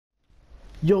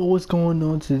Yo, what's going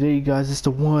on today, guys? It's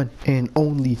the one and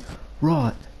only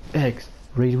Rod X.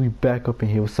 Ready to be back up in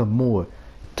here with some more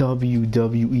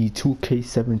WWE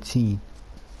 2K17,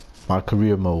 my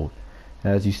career mode.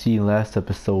 As you see in last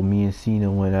episode, me and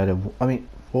Cena went at it.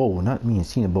 Not me and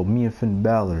Cena, but me and Finn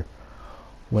Balor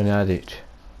went at it.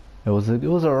 It was a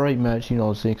alright match, you know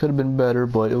what I'm saying? Could have been better,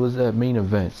 but it was that main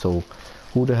event, so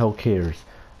who the hell cares?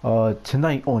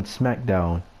 Tonight on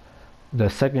SmackDown, the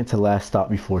second to last stop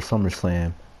before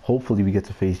SummerSlam. Hopefully we get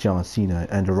to face John Cena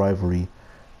and the rivalry.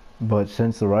 But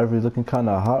since the rivalry is looking kind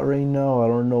of hot right now, I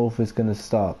don't know if it's going to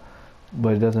stop.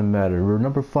 But it doesn't matter. We're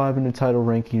number 5 in the title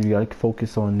ranking. We got to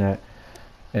focus on that.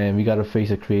 And we got to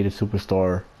face a creative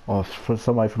superstar for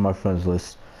somebody from my friends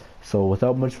list. So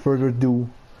without much further ado,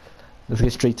 let's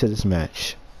get straight to this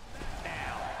match.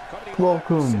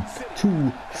 Welcome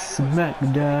to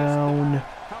SmackDown.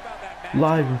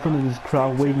 Live in front of this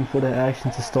crowd, waiting for the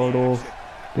action to start off.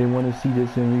 They want to see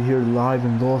this, and we're here live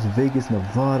in Las Vegas,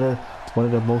 Nevada. One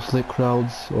of the most lit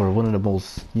crowds, or one of the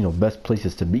most, best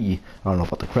places to be. I don't know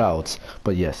about the crowds,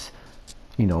 but yes,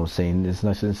 you know what I'm saying, it's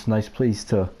a nice place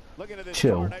to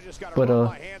chill. But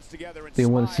they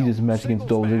want to see this match against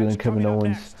Dolph Ziggler and Kevin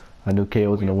Owens. I knew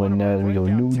KO was gonna win that, and we go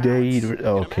New Day.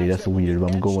 Okay, that's weird,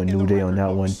 but I'm going New Day on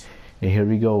that one. And here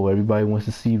we go. Everybody wants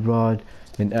to see Rod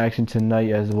in action tonight,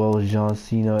 as well as John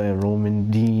Cena and Roman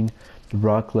Dean,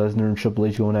 Brock Lesnar and Triple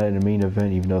H going at it in the main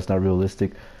event, even though it's not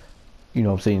realistic. You know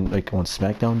what I'm saying, like on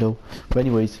SmackDown though. But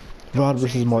anyways, Rod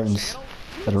versus Martins.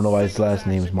 I don't know why his last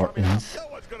name is Martins,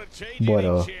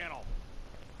 but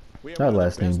not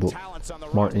last name, but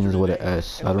Martins with an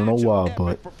S. I don't know why,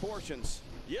 but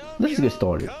let's get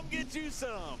started.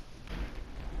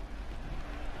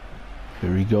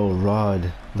 Here we go,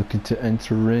 Rod looking to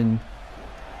enter in.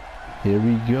 Here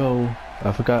we go.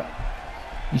 I forgot.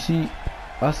 You see,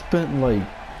 I spent like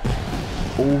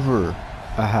over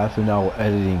a half an hour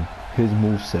editing his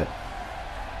moveset.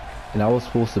 And I was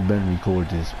supposed to record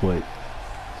this, but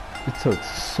it took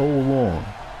so long.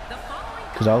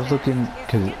 Cause I was looking,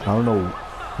 I don't know,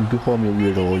 you could call me a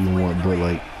weirdo all you want, but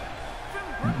like,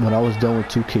 when I was done with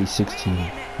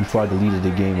 2K16, before I deleted the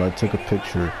game, I took a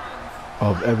picture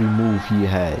of every move he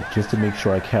had, just to make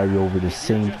sure I carry over the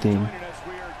same thing.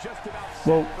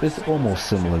 Well, it's almost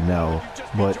similar now,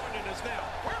 but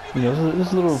there's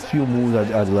a little few moves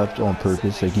I left on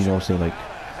purpose, like, you know what I'm saying, like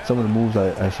some of the moves I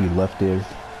actually left there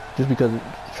just because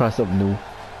try something new. You know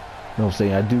what I'm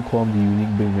saying? I do call him the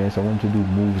unique big man, so I wanted to do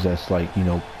moves that's like,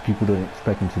 people don't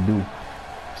expect him to do.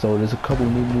 So there's a couple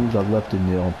new moves I left in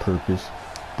there on purpose,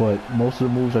 but most of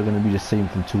the moves are going to be the same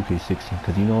from 2K16,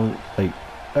 because like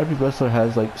every wrestler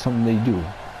has like something they do.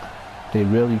 They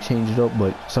rarely change it up,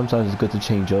 but sometimes it's good to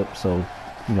change up. So,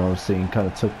 you know what I'm saying, kind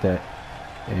of took that.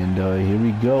 And here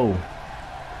we go.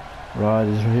 Rod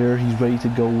is here. He's ready to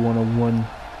go one-on-one.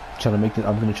 I'm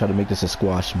gonna try to make this a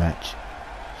squash match.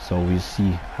 So we'll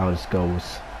see how this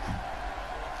goes.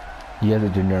 He has a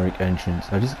generic entrance.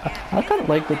 I kind of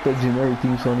like what the generic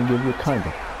theme song they give you. Kind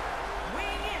of.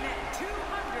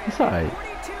 It's alright.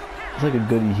 It's like a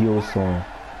good heel song.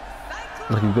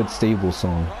 Like a good stable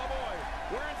song.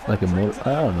 Like a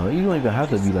I don't know, you don't even have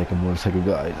to be like a motorcycle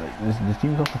guy. Like this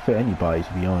team can fit anybody,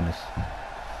 to be honest.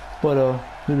 But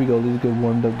here we go, let's get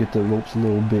warmed up, get the ropes a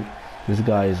little bit. This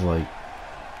guy is like,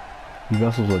 he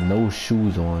wrestles with no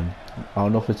shoes on. I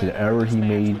don't know if it's an error he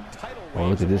made. Oh,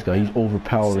 look at this guy, he's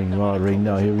overpowering Rod right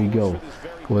now. Here we go.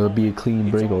 Will it be a clean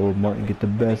break, or will Martin get the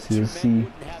best? Here, see.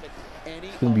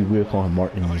 It's gonna be weird calling him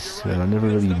Martins. I never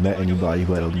really met anybody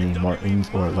who had a name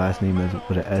Martins or a last name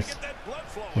with an S.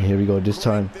 And here we go, this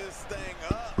time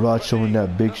Rod showing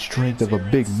that big strength of a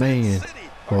big man.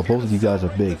 Well, both of you guys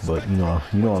are big, but you know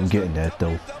I'm getting that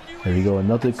though. Here we go,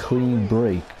 another clean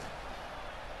break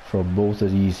from both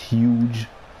of these huge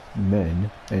men.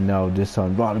 And now this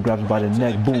time Rod grabs him by the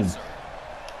neck, boom.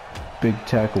 Big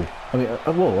tackle.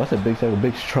 Whoa, that's a big tackle,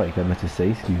 big strike I meant to say,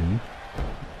 excuse me.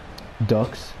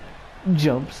 Ducks,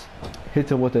 jumps,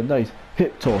 hits him with a nice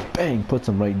hip toss, bang, puts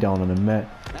him right down on the mat.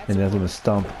 And that's gonna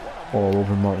stomp all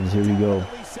over Martins. Here we go.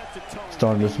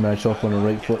 Starting this match off on the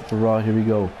right foot for Rod. Here we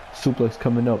go. Suplex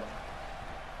coming up.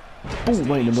 Boom,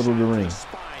 right in the middle of the ring.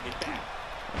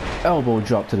 Elbow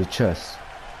drop to the chest.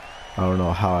 I don't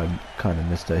know how I kind of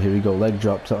missed that. Here we go. Leg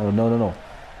drop to, no.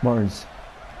 Martins.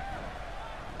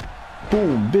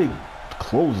 Boom, big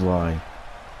clothesline.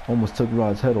 Almost took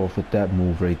Rod's head off with that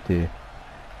move right there.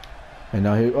 And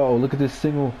now here, oh, look at this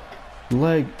single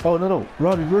leg. Oh, no.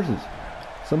 Rod reverses.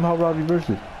 Somehow Rod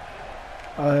reverses.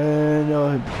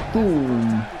 And boom,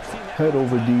 head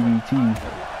over DDT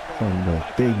from the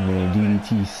big man,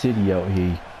 DDT City out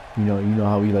here. You know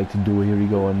how we like to do it. Here we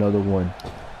go, another one.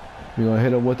 We're gonna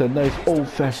hit him with a nice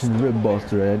old-fashioned rib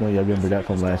buster. I know you remember that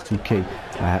from last 2K.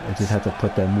 I just had to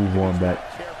put that move on back.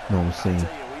 You know what I'm saying?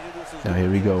 Now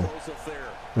here we go.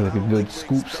 Like a good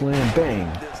scoop slam, bang,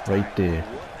 right there.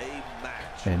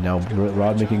 And now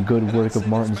Rod making good work of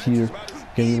Martins here.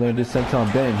 Can he land his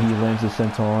senton? Bang, he lands his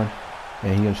senton.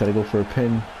 And he's gonna try to go for a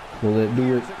pin. Will it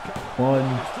do it? One.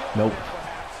 Nope.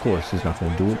 Of course, he's not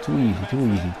gonna do it. Too easy,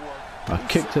 too easy. A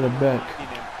kick to the back.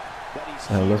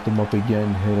 And I lift him up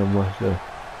again. Hit him with the.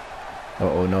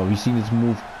 Uh-oh, no. We've seen this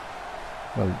move.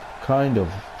 Well, kind of.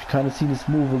 You kind of seen this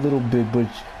move a little bit, but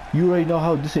you already know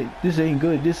how this ain't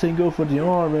good. This ain't good for the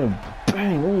arm. And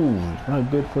bang. Oh,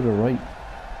 not good for the right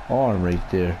arm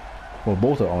right there. Well,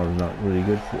 both the arms not really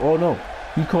good for. Oh no.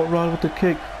 He caught Rod with the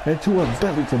kick and to a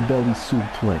belly-to-belly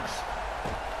suplex.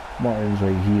 Martin's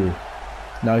right here.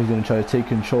 Now he's going to try to take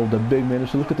control of the big man.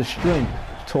 So look at the strength.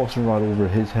 Tossing Rod over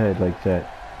his head like that.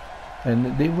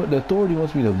 And the Authority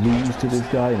wants me to lose to this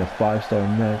guy in a 5-star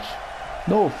match.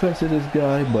 No offense to this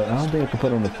guy, but I don't think I can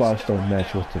put on a 5-star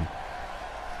match with him.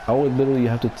 I would literally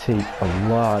have to take a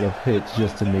lot of hits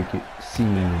just to make it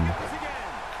seem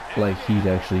like he's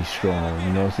actually strong.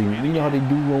 You know what I'm saying? You know how they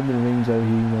do Roman Reigns out here, you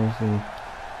know what I'm saying?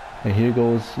 And here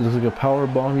goes, it looks like a power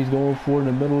bomb he's going for in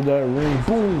the middle of that ring.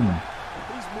 Boom!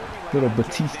 Little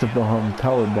Batista bomb,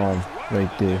 power bomb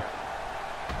right there.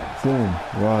 Boom!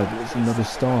 Rod, there's another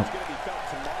stomp.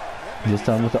 This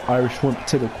time with the Irish whip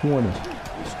to the corner.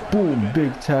 Boom!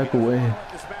 Big tackle in.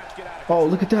 Oh,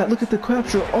 look at that! Look at the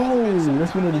capture! Oh,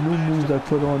 that's one of the new moves I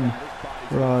put on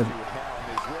Rod.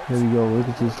 There we go. Look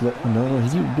at this. No, he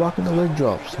keeps blocking the leg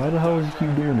drops. How the hell does he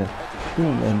keep doing that?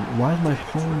 Boom! And why is my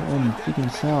phone on freaking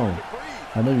sound?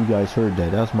 I know you guys heard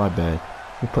that. That's my bad.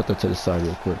 Let me put that to the side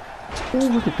real quick. Oh,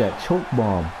 look at that choke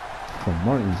bomb from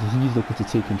Martins. He's looking to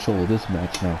take control of this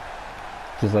match now.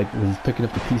 Just like when he's picking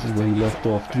up the pieces where he left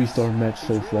off. 3-star match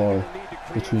so far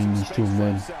between these two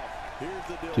men.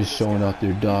 Just showing out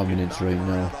their dominance right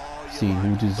now. Seeing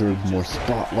who deserves more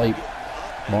spotlight.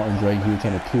 Martin's right here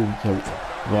trying to prove to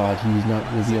Rod he's not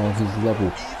really on his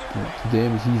level. The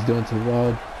damage he's done to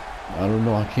Rod, I don't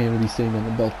know. I can't really say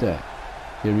nothing about that.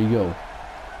 Here we go.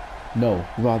 No,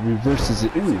 Rod reverses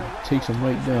it. Ooh, takes him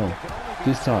right down.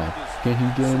 This time, can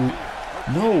he do it?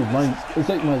 No, it's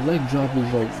like my leg drop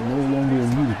is like no longer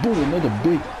in use. Boom, another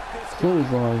big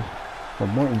clothesline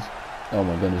from Martins. Oh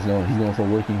my goodness, no, he's going for a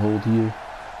working hold here.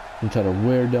 He try to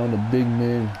wear down the big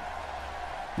man,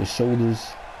 the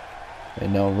shoulders.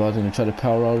 And now Rod's gonna try to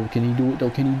power out. Can he do it though?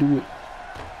 Can he do it?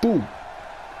 Boom!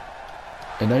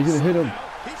 And now he's gonna hit him.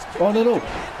 Oh no!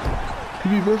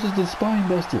 He reverses the spine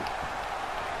buster.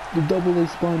 The double A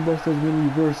spine buster has been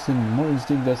reversed, and Martins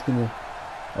thinks that's gonna.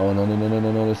 Oh no!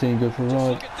 This ain't good for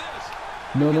Rod.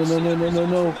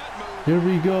 No! Here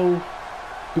we go.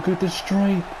 Look at the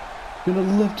strength. Gonna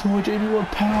lift 281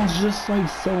 pounds just like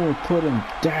someone put him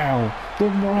down.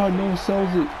 But Rod no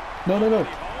sells it. No! No!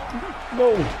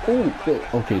 Oh!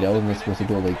 Okay, that wasn't supposed to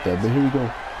go like that. But here we go.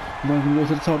 Rod gonna go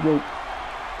to the top rope.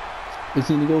 It's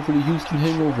gonna go for the Houston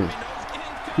Hangover.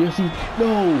 Yes,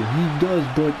 no, he does,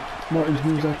 but Martins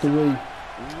moves out the way.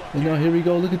 And now here we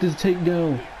go. Look at this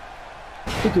takedown.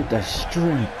 Look at that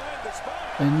strength.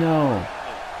 And now,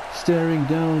 staring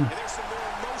down.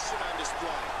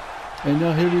 And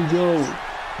now here we go.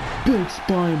 Big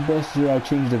spine buster. I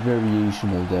changed the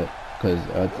variation of that because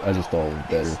I just thought it was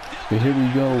better. But here we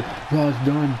go. Rod's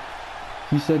done.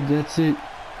 He said that's it.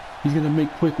 He's gonna make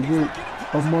quick work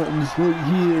of Martins right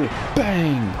here.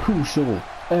 Bang! Crucial.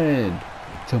 And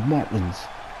to Martins.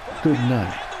 Good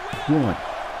night. 1,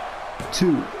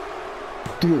 2,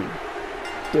 3.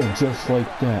 And just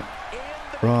like that,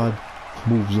 Rod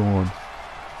moves on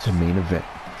to main event.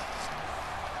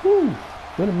 Woo!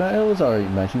 But it was alright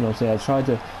match, you know what I'm saying? I tried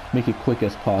to make it quick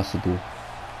as possible.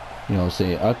 You know what I'm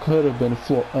saying? I could have been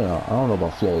I don't know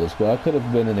about flawless, but I could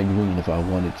have been in the green if I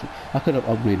wanted to. I could have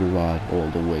upgraded Rod all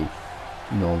the way.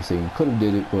 You know what I'm saying? Could have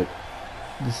did it, but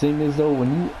the thing is though, when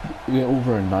you get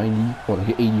over a 90 or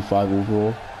like 85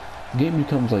 overall, the game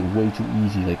becomes like way too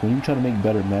easy. Like when you try to make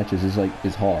better matches,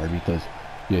 it's hard because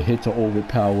your hits are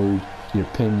overpowered, your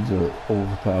pins are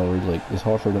overpowered. Like it's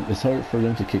hard for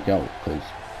them to kick out because.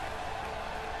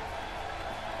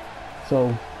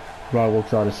 So Rod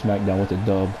walks out of SmackDown with a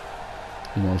dub.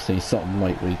 You know what I'm saying? Something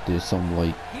light right there, something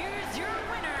light. Here's your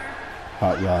winner.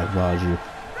 Hot Rod Roger,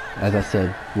 as I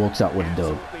said, walks out with a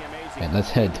dub. And let's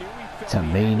head to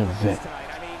main event.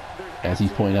 As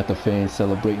he's pointing at the fans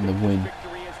celebrating the win.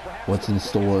 What's in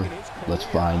store? Let's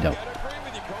find out.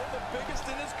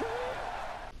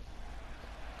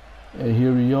 And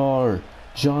here we are.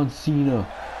 John Cena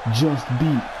just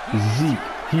beat Zeke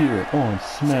here on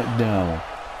SmackDown.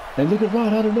 And look at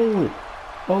Rod out of nowhere.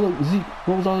 Oh look, Zeke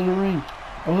rolls out of the ring.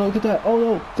 Oh no, look at that. Oh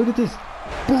no, look at this.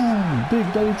 Boom!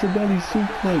 Big belly to belly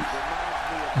suplex.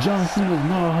 John Cena's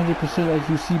not 100% as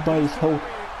you see by his Hulk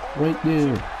right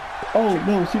there. Oh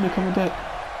no, Cena coming back.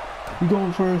 He's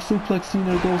going for a suplex.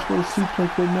 Cena goes for a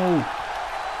suplex, but no.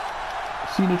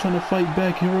 Cena trying to fight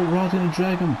back. Here, Rod's gonna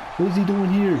drag him. What is he doing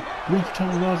here? Ref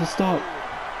trying to Rod to stop.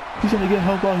 He's trying to get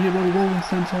help out here, but a rolling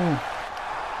senton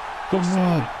from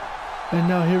Rod. And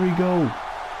now here we go.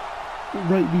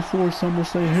 Right before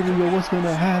SummerSlam, here we go. What's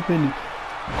gonna happen?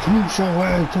 Crucial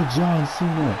way to John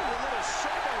Cena.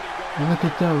 And look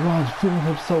at that, Rod's feeling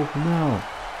himself now.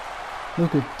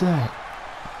 Look at that.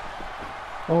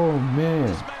 Oh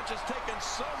man.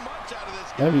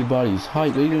 Everybody's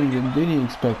hyped. They didn't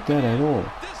expect that at all.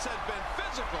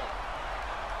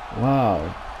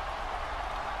 Wow.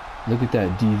 Look at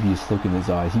that devious look in his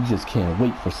eyes. He just can't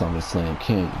wait for SummerSlam,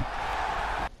 can you?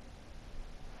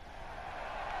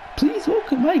 Please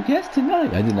welcome my guest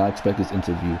tonight. I did not expect this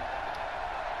interview.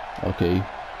 Okay.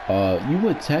 You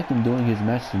attacked him during his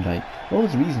match tonight. What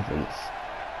was the reason for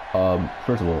this?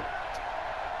 First of all,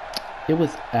 it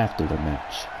was after the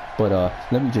match. But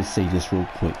let me just say this real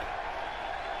quick.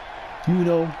 You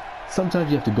know, sometimes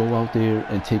you have to go out there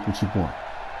and take what you want.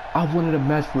 I've wanted a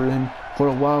match for him for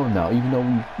a while now, even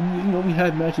though we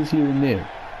had matches here and there.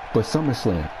 But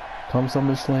SummerSlam, come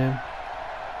SummerSlam,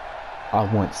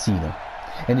 I want Cena.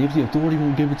 And if the Authority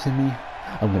won't give it to me,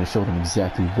 I'm going to show them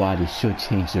exactly why they should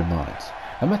change their minds.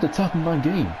 I'm at the top of my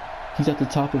game. He's at the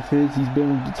top of his. He's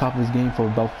been at the top of his game for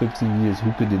about 15 years.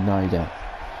 Who could deny that?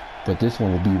 But this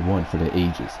one will be one for the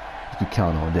ages. You can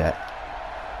count on that.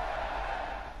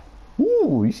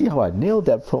 Ooh, you see how I nailed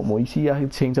that promo? You see how I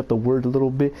changed up the word a little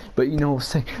bit? But you know what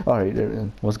I'm saying?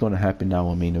 Alright, what's going to happen now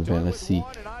on main event? Let's see.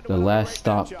 The last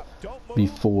stop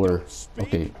before...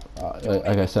 Okay,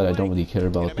 like I said, I don't really care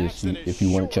about this. If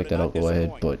you want to check that out, go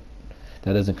ahead. But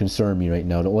that doesn't concern me right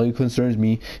now. The only concerns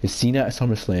me is Cena at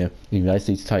SummerSlam, the United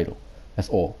States title. That's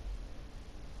all.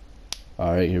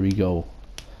 Alright, here we go.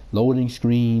 Loading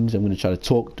screens. I'm going to try to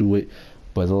talk through it.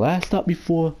 But the last stop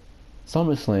before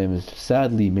SummerSlam is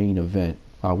sadly main event.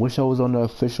 I wish I was on the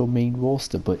official main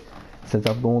roster, but since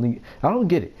I'm only... I don't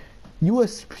get it.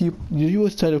 US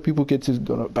title people get to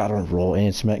go to battle on Raw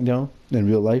and SmackDown in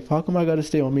real life. How come I got to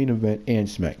stay on main event and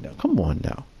SmackDown? Come on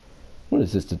now. What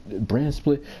is this, the brand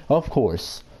split? Of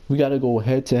course, we got to go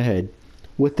head to head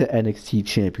with the NXT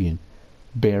champion,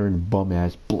 Baron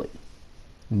Bum-Ass Blade.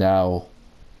 Now,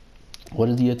 what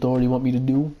does the Authority want me to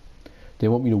do? They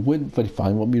want me to win, but if I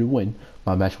want me to win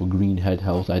my match with Green Head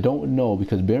House, I don't know,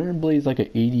 because Baron Blade's like an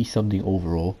 80-something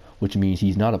overall, which means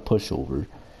he's not a pushover.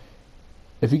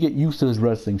 If you get used to his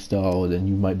wrestling style, then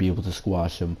you might be able to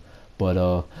squash him.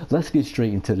 But let's get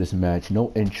straight into this match. No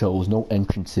intros, no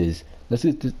entrances. Let's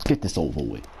get this over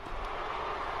with.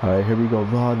 Alright, here we go.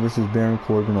 Rod versus Baron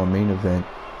Corbin on main event.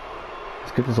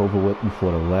 Let's get this over with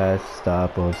before the last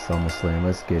stop of SummerSlam.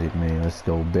 Let's get it, man. Let's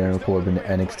go. Baron Corbin, the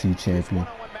NXT champion.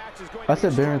 I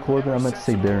said Baron Corbin, I meant to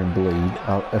say Baron Blade.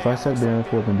 If I said Baron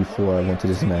Corbin before I went to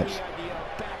this match,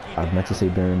 I meant to say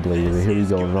Baron Blade. But here we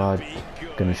go. Rod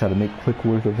gonna try to make quick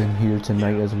work of him here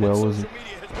tonight, as well as,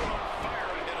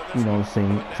 you know what I'm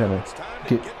saying, trying to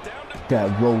get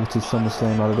that road to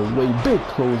SummerSlam out of the way. Big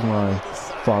clothesline,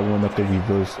 following up the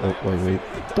reverse. Oh, wait.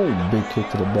 Boom, big kick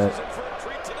to the back.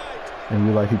 In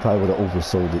real life, he probably would have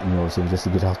oversold it, you know what I'm saying, just to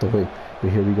get out the way.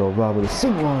 But here we go, Rob with a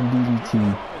single-arm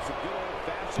DDT.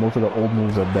 Most of the old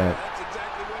moves are back.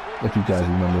 If you guys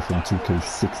remember from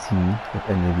 2K16, if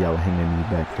any of y'all were hanging me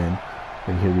back then.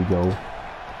 And here we go.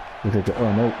 Look at the,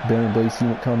 oh no, Baron Blade seen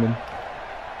it coming.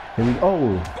 Here we go.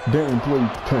 Oh, Baron Blade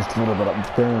pressed a little bit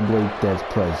up. Baron Blade Des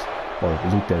Prez, or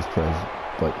Luke Des Prez.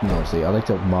 But you know what I'm saying, I like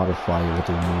to modify it with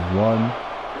the move. One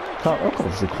count. Of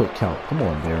course, it's a quick count. Come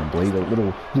on, Baron Blade. A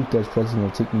little Luke Des Prez is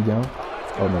gonna take me down.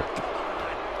 Oh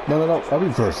no. No. I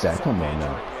reverse that. Come on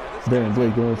now. Baron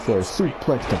Blade going for a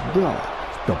suplex to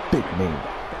block the big man,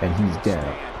 and he's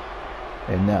down.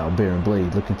 And now Baron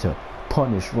Blade looking to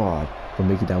punish Rod for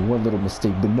making that one little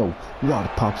mistake, but no, Rod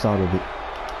pops out of it.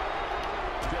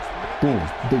 Boom,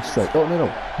 big strike. Oh no,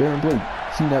 Baron Blade,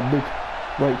 seen that big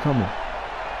right coming.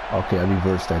 Okay, I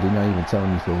reversed that. They're not even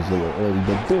telling me if it was late or early,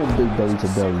 but boom, big belly to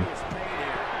belly.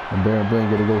 And Baron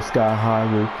Blade gonna go sky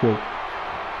high real quick.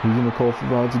 He's gonna call for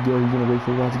Rod to go. He's gonna wait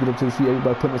for Rod to get up to the feet.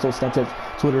 Everybody putting us on Snapchat,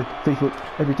 Twitter, Facebook,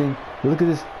 everything. But look at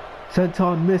this.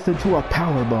 Senton missed into a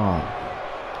power bomb.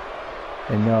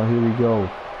 And now here we go.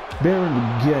 Baron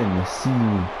again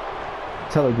seeing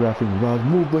telegraphing Rod's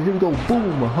move, but here we go,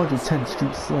 boom, 110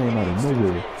 street slam out of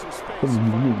nowhere from the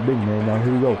unique big man. Now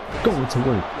here we go, going to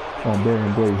work on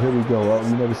Baron Blade. Here we go. Oh,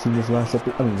 you never seen this last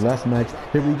match.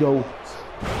 Here we go,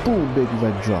 boom, big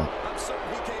leg drop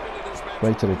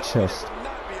right to the chest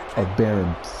of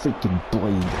Baron freaking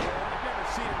Blade,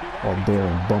 or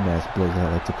Baron bum ass Blade,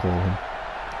 I like to call him.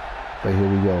 But here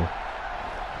we go,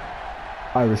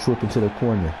 Irish whip into the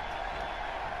corner.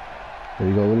 Here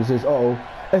we go. What is this? Uh-oh.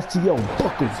 STO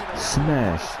buckles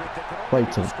smash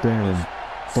right to Baron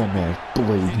bum ass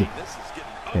Blade.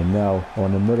 And now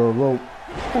on the middle rope,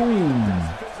 boom.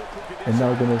 And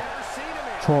now gonna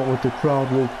taunt with the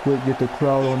crowd real quick, get the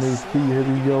crowd on their feet. Here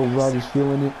we go. Roger's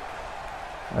feeling it,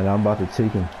 and I'm about to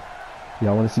take him.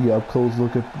 Y'all want to see an up close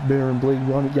look at Baron Blade?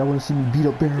 Y'all want to see me beat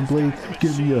up Baron Blade?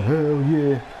 Give me a hell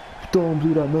yeah! Throw him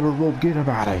through that middle rope. Get him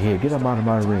out of here. Get him out of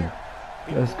my ring.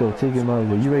 Let's go. Take him out of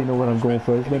here. You ain't know what I'm going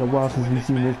for. It's been a while since we've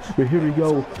seen this. But here we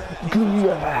go.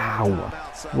 Ow.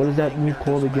 What is that move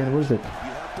called again? What is it?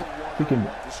 Freaking.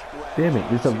 Damn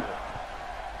it. It's a.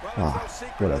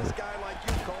 Whatever.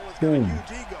 Boom.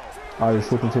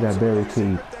 Irish whip into that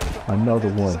barricade. Another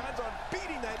one.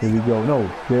 Here we go. No.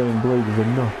 Baron Blade is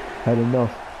enough. Had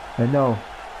enough. And now.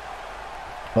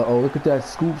 Uh-oh, look at that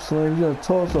scoop slam. He's gonna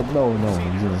toss up. No,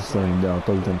 he's gonna slam him down. I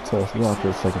thought he was gonna toss him out for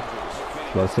a second.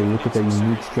 So I say, look at that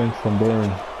unique strength from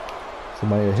Baron.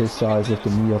 Somebody at his size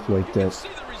lifting me up like that.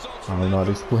 I don't know how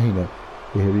to explain that.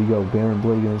 But here we go. Baron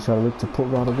Blade gonna try to look to put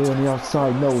Rod away on the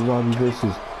outside. No, Rod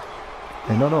reverses.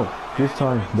 And no. This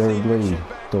time, Baron Blade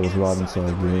throws Rod inside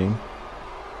the ring.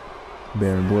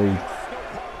 Baron Blade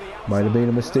might have made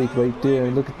a mistake right there.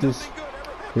 And look at this.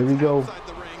 Here we go.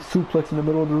 Suplex in the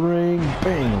middle of the ring.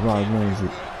 Bang! Rod lands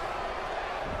it.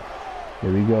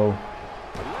 Here we go.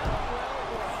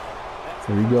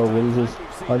 Here we go. What is this?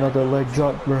 Another leg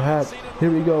drop, perhaps. Here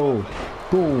we go.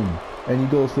 Boom. And he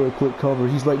goes for a quick cover.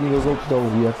 He's right near the ropes, though.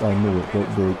 Yep, I knew it.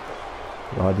 Rope break.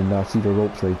 I did not see the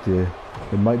ropes right there.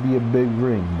 It might be a big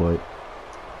ring, but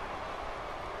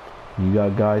you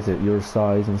got guys at your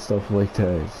size and stuff like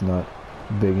that. It's not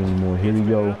big anymore. Here we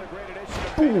go.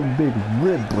 Boom. Big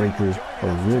rib breaker.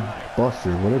 Or rib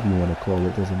buster. Whatever you want to call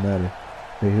it. Doesn't matter.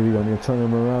 Hey, here we go. I'm going to turn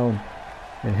him around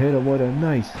and hit him with a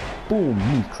nice boom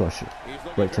knee crusher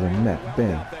right to the mat.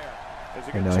 Bang.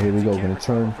 And now here we go. Gonna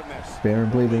turn Baron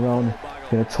Blade around.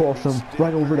 Gonna toss him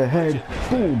right over the head.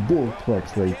 Boom,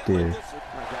 bullplex right there.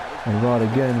 And Rod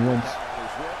again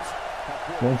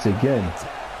once again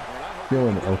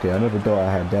feeling it. Okay, I never thought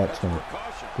I had that turn.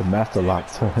 The master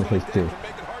lock turn right there.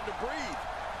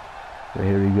 So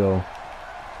here we go.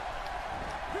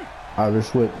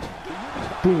 Irish whip.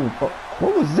 Boom. Oh,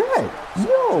 what was that?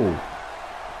 Yo.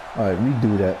 Alright,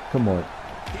 redo that. Come on.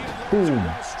 Boom.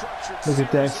 Look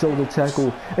at that shoulder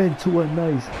tackle into a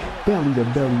nice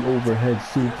belly-to-belly overhead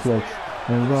suplex.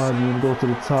 And Rod even go to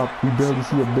the top. We barely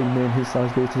see a big man his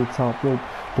size go to the top rope.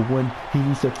 But when he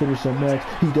needs to finish a match,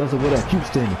 he does it with a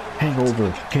Houston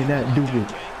hangover. Can that do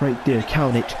it? Right there.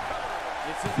 Count it.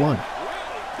 1,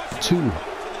 2.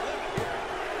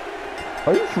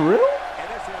 Are you for real?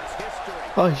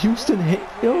 Houston hit.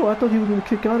 Yo, I thought he was going to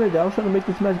kick out of that. I was trying to make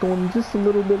this match go on just a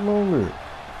little bit longer.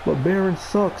 But Baron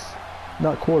sucks.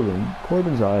 Not Corbin.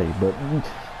 Corbin's alright, but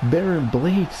Baron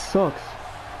Blade sucks.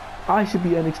 I should be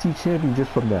NXT champion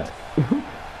just from that.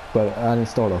 But I didn't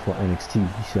start off on NXT,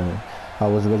 so I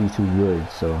was really too good,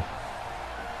 so.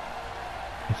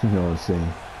 You know what I'm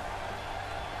saying.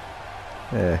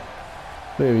 Yeah.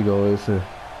 There we go. It's a.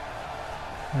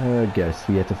 I guess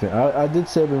we had to finish. I did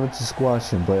say we went to squash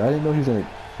him, but I didn't know he was gonna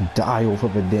die off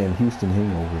of a damn Houston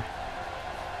hangover.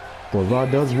 But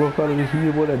Rod does walk out of the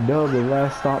here with a dub. The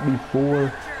last stop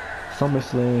before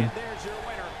SummerSlam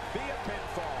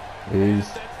is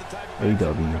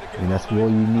AW, and that's all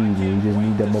you need. You just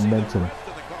need that momentum,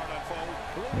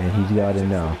 and he's got it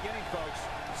now.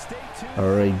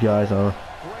 All right, guys.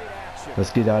 Let's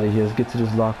get out of here. Let's get to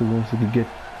this locker room so we can get.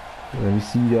 Let me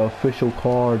see the official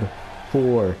card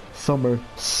for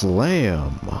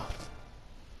SummerSlam.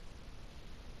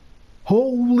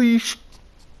 Holy sh!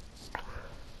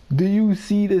 Do you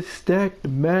see this stacked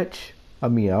match? I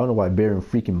mean, I don't know why Baron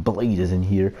freaking Blade is in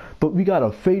here, but we got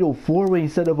a fatal 4-way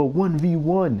instead of a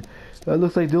 1v1. It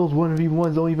looks like those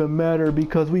 1v1s don't even matter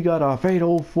because we got a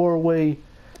fatal 4-way.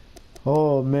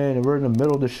 Oh man, and we're in the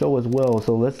middle of the show as well.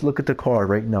 So let's look at the card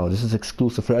right now. This is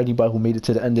exclusive for anybody who made it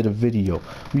to the end of the video.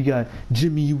 We got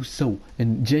Jimmy Uso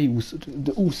and Jay Uso,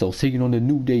 the Usos taking on the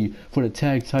New Day for the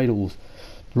tag titles.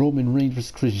 Roman Reigns vs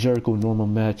Chris Jericho, normal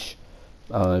match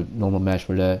for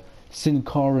that. Sin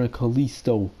Cara and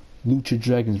Kalisto Lucha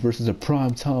Dragons versus the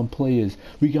Primetime Players.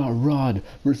 We got Rod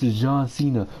versus John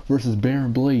Cena versus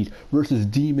Baron Blade versus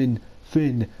Demon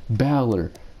Finn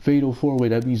Balor. Fatal 4-way,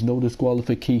 that means no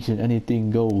disqualification,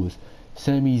 anything goes.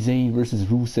 Sami Zayn versus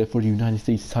Rusev for the United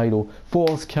States title.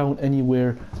 Falls count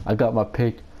anywhere. I got my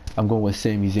pick. I'm going with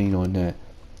Sami Zayn on that.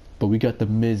 But we got The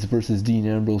Miz versus Dean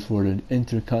Ambrose for the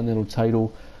Intercontinental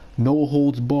title. No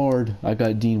holds barred. I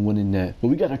got Dean winning that. But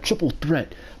we got a triple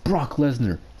threat. Brock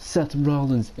Lesnar, Seth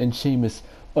Rollins, and Sheamus.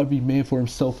 Every man for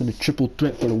himself in a triple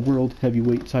threat for the World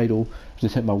Heavyweight title.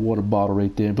 Just hit my water bottle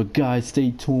right there. But guys,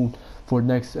 stay tuned for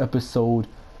next episode.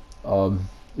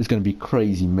 It's gonna be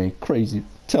crazy, man. Crazy.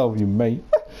 Tell you, man.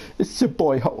 It's your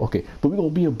boy. Okay, but we're gonna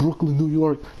be in Brooklyn, New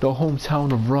York, the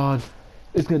hometown of Rod.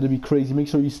 It's gonna be crazy. Make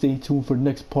sure you stay tuned for the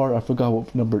next part. I forgot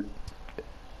what number.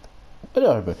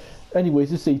 Whatever. Anyways,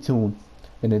 just stay tuned.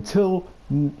 And until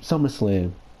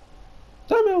SummerSlam,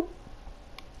 I'm out.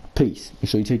 Peace. Make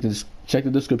sure you check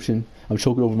the description. I'm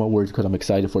choking over my words because I'm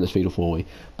excited for this Fatal 4-Way.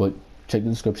 But check the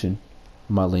description,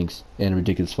 my links, and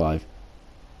Ridiculous 5.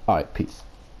 Alright, peace.